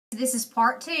this is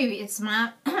part 2. It's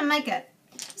my makeup.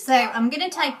 So I'm going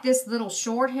to take this little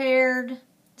short-haired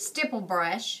stipple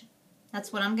brush.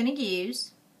 That's what I'm going to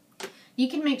use. You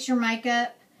can mix your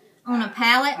makeup on a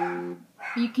palette.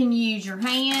 You can use your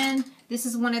hand. This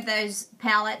is one of those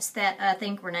palettes that I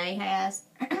think Renee has.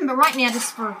 But right now,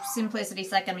 just for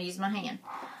simplicity's sake, I'm going to use my hand.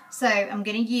 So I'm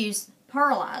going to use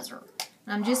pearlizer.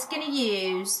 I'm just going to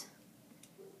use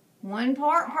 1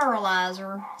 part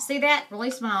pearlizer. See that? Really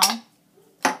small.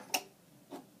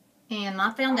 And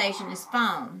my foundation is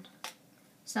foamed.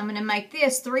 So I'm going to make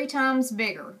this 3 times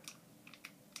bigger.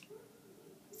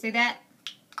 See that?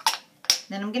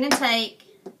 Then I'm going to take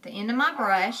the end of my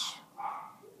brush.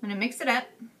 I'm going to mix it up.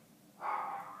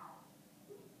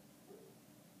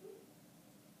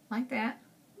 Like that.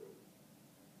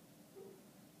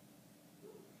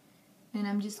 And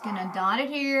I'm just going to dot it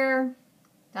here.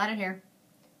 Dot it here.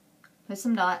 Put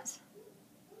some dots.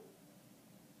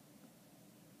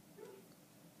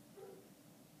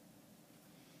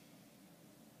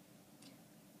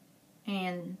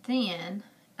 And then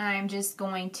I'm just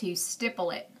going to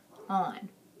stipple it on.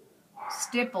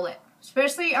 Stipple it.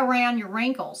 Especially around your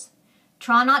wrinkles.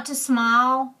 Try not to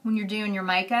smile when you're doing your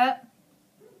makeup,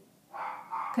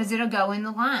 because it'll go in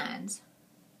the lines.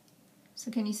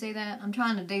 So can you see that? I'm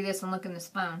trying to do this and look in this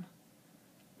phone.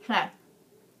 So,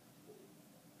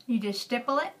 you just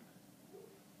stipple it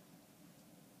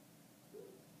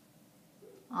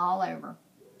all over.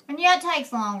 And yeah, it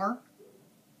takes longer,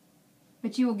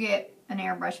 but you will get an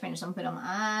airbrush finish. I'm going to put on my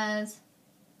eyes.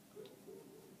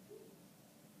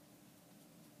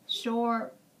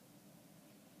 Short.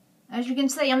 As you can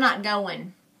see, I'm not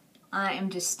going. I am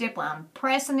just stippling. I'm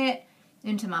pressing it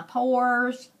into my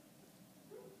pores.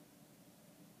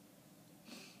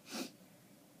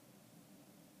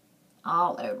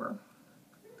 All over.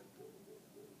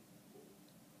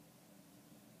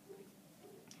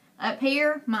 Up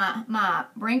here, my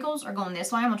wrinkles are going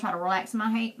this way. I'm going to try to relax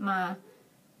my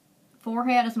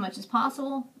forehead as much as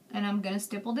possible. And I'm going to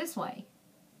stipple this way.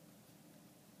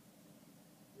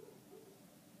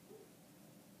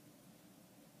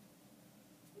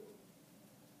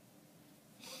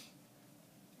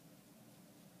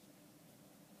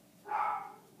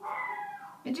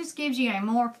 It just gives you a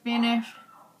more finished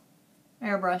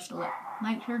airbrushed look.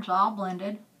 Make sure it's all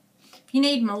blended. If you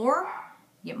need more,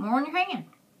 get more on your hand.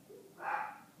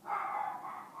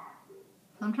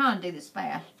 I'm trying to do this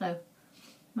fast, so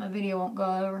my video won't go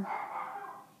over.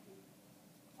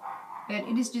 But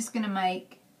it is just going to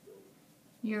make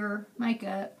your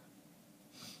makeup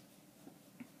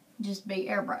just be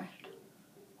airbrushed.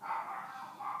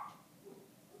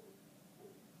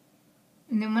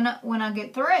 And then when I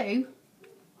get through,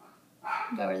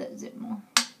 go over that zip more.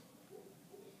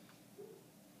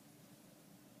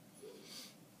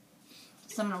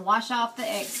 So I'm going to wash off the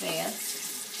excess.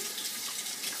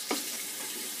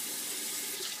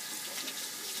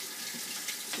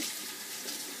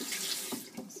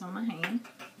 It's on my hand.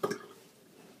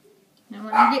 Now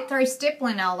when I get through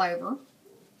stippling all over,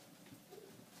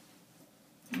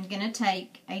 I'm going to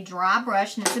take a dry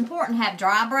brush. And it's important to have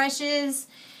dry brushes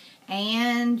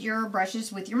and your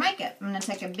brushes with your makeup. I'm going to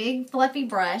take a big fluffy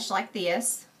brush like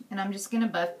this, and I'm just going to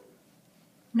buff.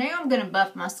 Now I'm going to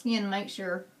buff my skin to make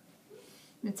sure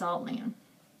it's all in.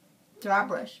 Dry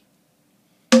brush.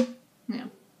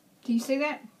 Now, do you see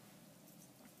that?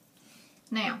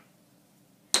 Now,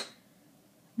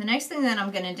 the next thing that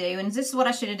I'm going to do, and this is what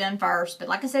I should have done first, but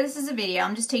like I said, this is a video.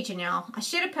 I'm just teaching y'all. I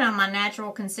should have put on my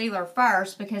natural concealer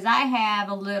first because I have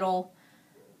a little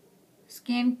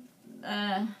skin,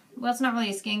 well, it's not really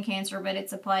a skin cancer, but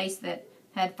it's a place that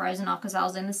had frozen off because I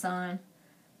was in the sun.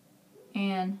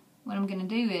 And what I'm going to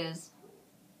do is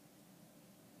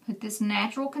put this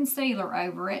natural concealer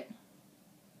over it.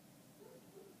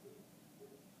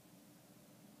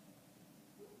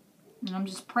 And I'm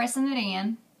just pressing it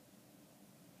in.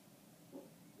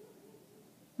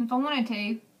 If I wanted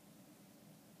to,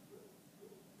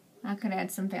 I could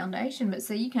add some foundation, but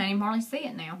see, you can't even hardly see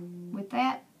it now. With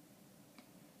that,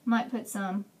 might put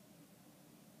some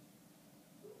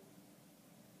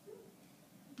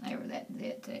over that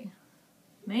zit too.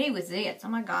 Me with zits. Oh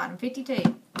my God, I'm 52.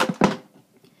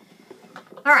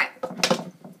 Alright.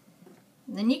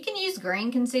 Then you can use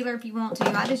green concealer if you want to.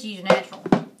 I just use natural.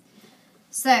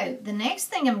 So, the next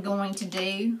thing I'm going to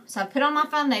do, so I put on my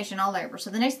foundation all over. So,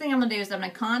 the next thing I'm going to do is I'm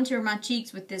going to contour my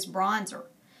cheeks with this bronzer.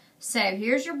 So,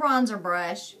 here's your bronzer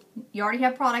brush. You already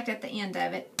have product at the end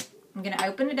of it. I'm going to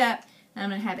open it up, and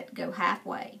I'm going to have it go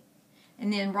halfway.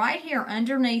 And then right here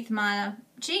underneath my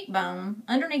cheekbone,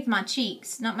 underneath my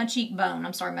cheeks, not my cheekbone,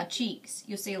 I'm sorry, my cheeks,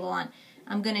 you'll see a little line.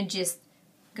 I'm going to just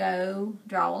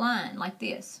draw a line like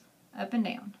this. up and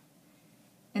down.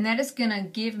 And that is going to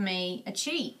give me a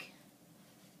cheek.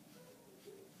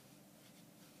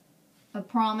 A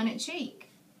prominent cheek.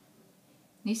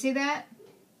 You see that?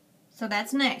 So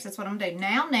that's next. That's what I'm going to do.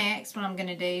 Now next, what I'm going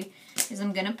to do is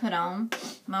I'm going to put on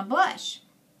my blush.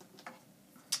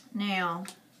 Now,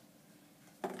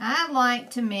 I like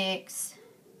to mix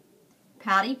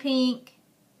Pouty Pink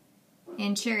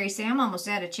and Cherry. See, I'm almost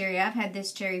out of cherry. I've had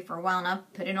this cherry for a while, and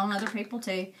I've put it on other people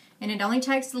too. And it only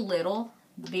takes a little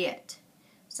bit.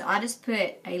 So I just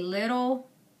put a little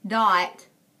dot.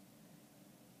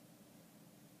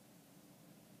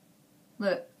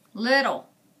 Look, little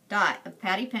dot of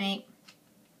Pouty Pink.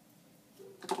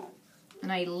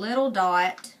 And a little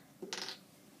dot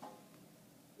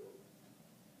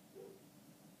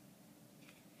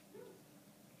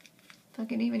if I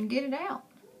can even get it out,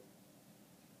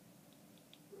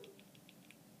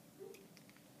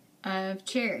 of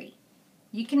cherry.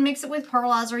 You can mix it with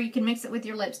pearlizer, you can mix it with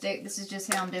your lipstick. This is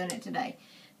just how I'm doing it today.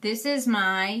 This is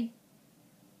my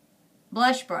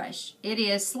blush brush. It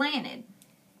is slanted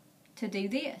to do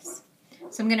this.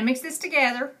 So I'm going to mix this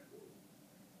together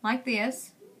like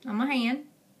this on my hand.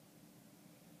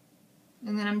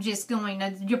 And then I'm just going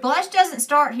to, your blush doesn't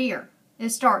start here. It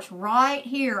starts right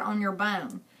here on your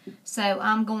bone. So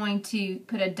I'm going to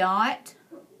put a dot.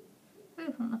 Ooh,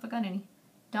 I don't know if I got any.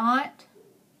 Dot.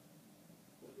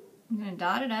 I'm going to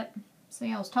dot it up.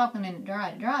 See, I was talking and it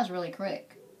dried. It dries really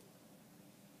quick.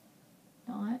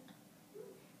 Dot.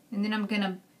 And then I'm going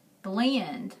to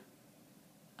blend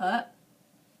up.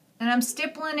 And I'm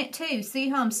stippling it too. See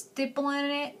how I'm stippling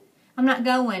it? I'm not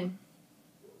going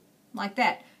like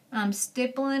that. I'm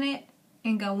stippling it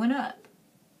and going up.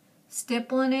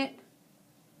 Stippling it.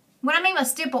 What I mean by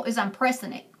stipple is I'm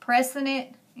pressing it. Pressing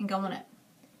it and going up.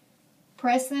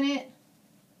 Pressing it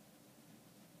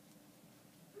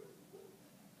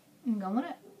and going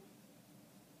up.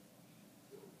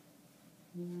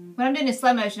 When I'm doing in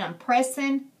slow motion, I'm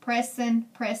pressing, pressing,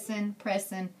 pressing,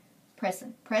 pressing,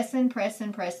 pressing, pressing,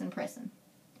 pressing, pressing, pressing.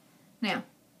 Now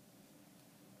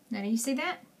do you see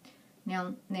that?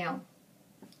 Now,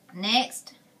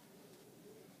 next,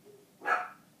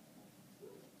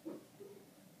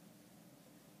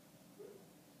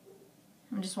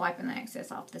 I'm just wiping the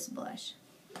excess off this blush.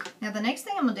 Now the next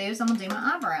thing I'm going to do is I'm going to do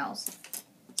my eyebrows.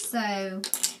 So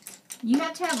you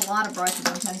have to have a lot of brushes,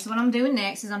 I'm telling you. So what I'm doing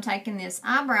next is I'm taking this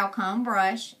eyebrow comb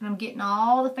brush and I'm getting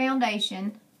all the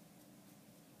foundation.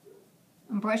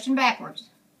 I'm brushing backwards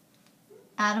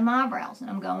out of my eyebrows and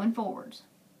I'm going forwards.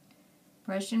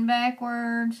 Brushing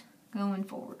backwards, going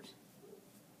forwards.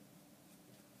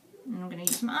 And I'm going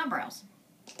to use my eyebrows.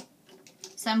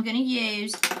 So I'm going to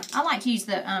use, I like to use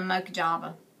the Mocha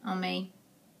Java on me.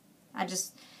 It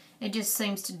just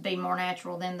seems to be more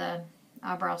natural than the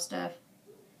eyebrow stuff.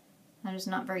 I'm just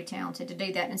not very talented to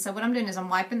do that. And so what I'm doing is I'm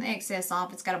wiping the excess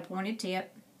off. It's got a pointed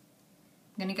tip.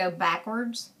 I'm going to go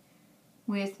backwards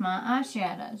with my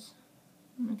eyeshadows.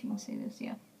 I don't know if you can see this,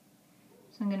 yeah.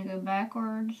 So I'm going to go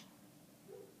backwards.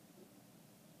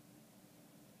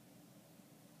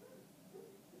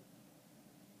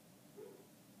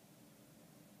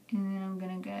 And then I'm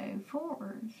going to go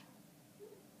forwards.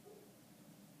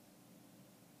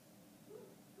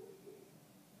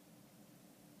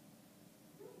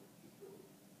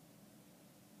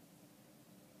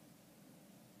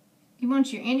 You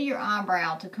want your end of your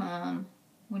eyebrow to come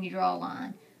when you draw a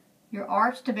line. Your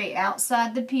arch to be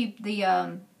outside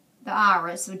the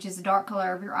iris, which is the dark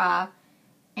color of your eye,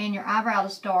 and your eyebrow to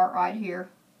start right here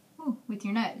with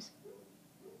your nose.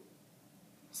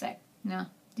 So, now,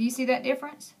 do you see that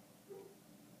difference?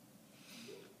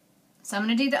 So I'm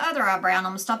going to do the other eyebrow, and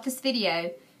I'm going to stop this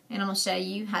video, and I'm going to show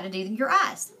you how to do your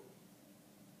eyes.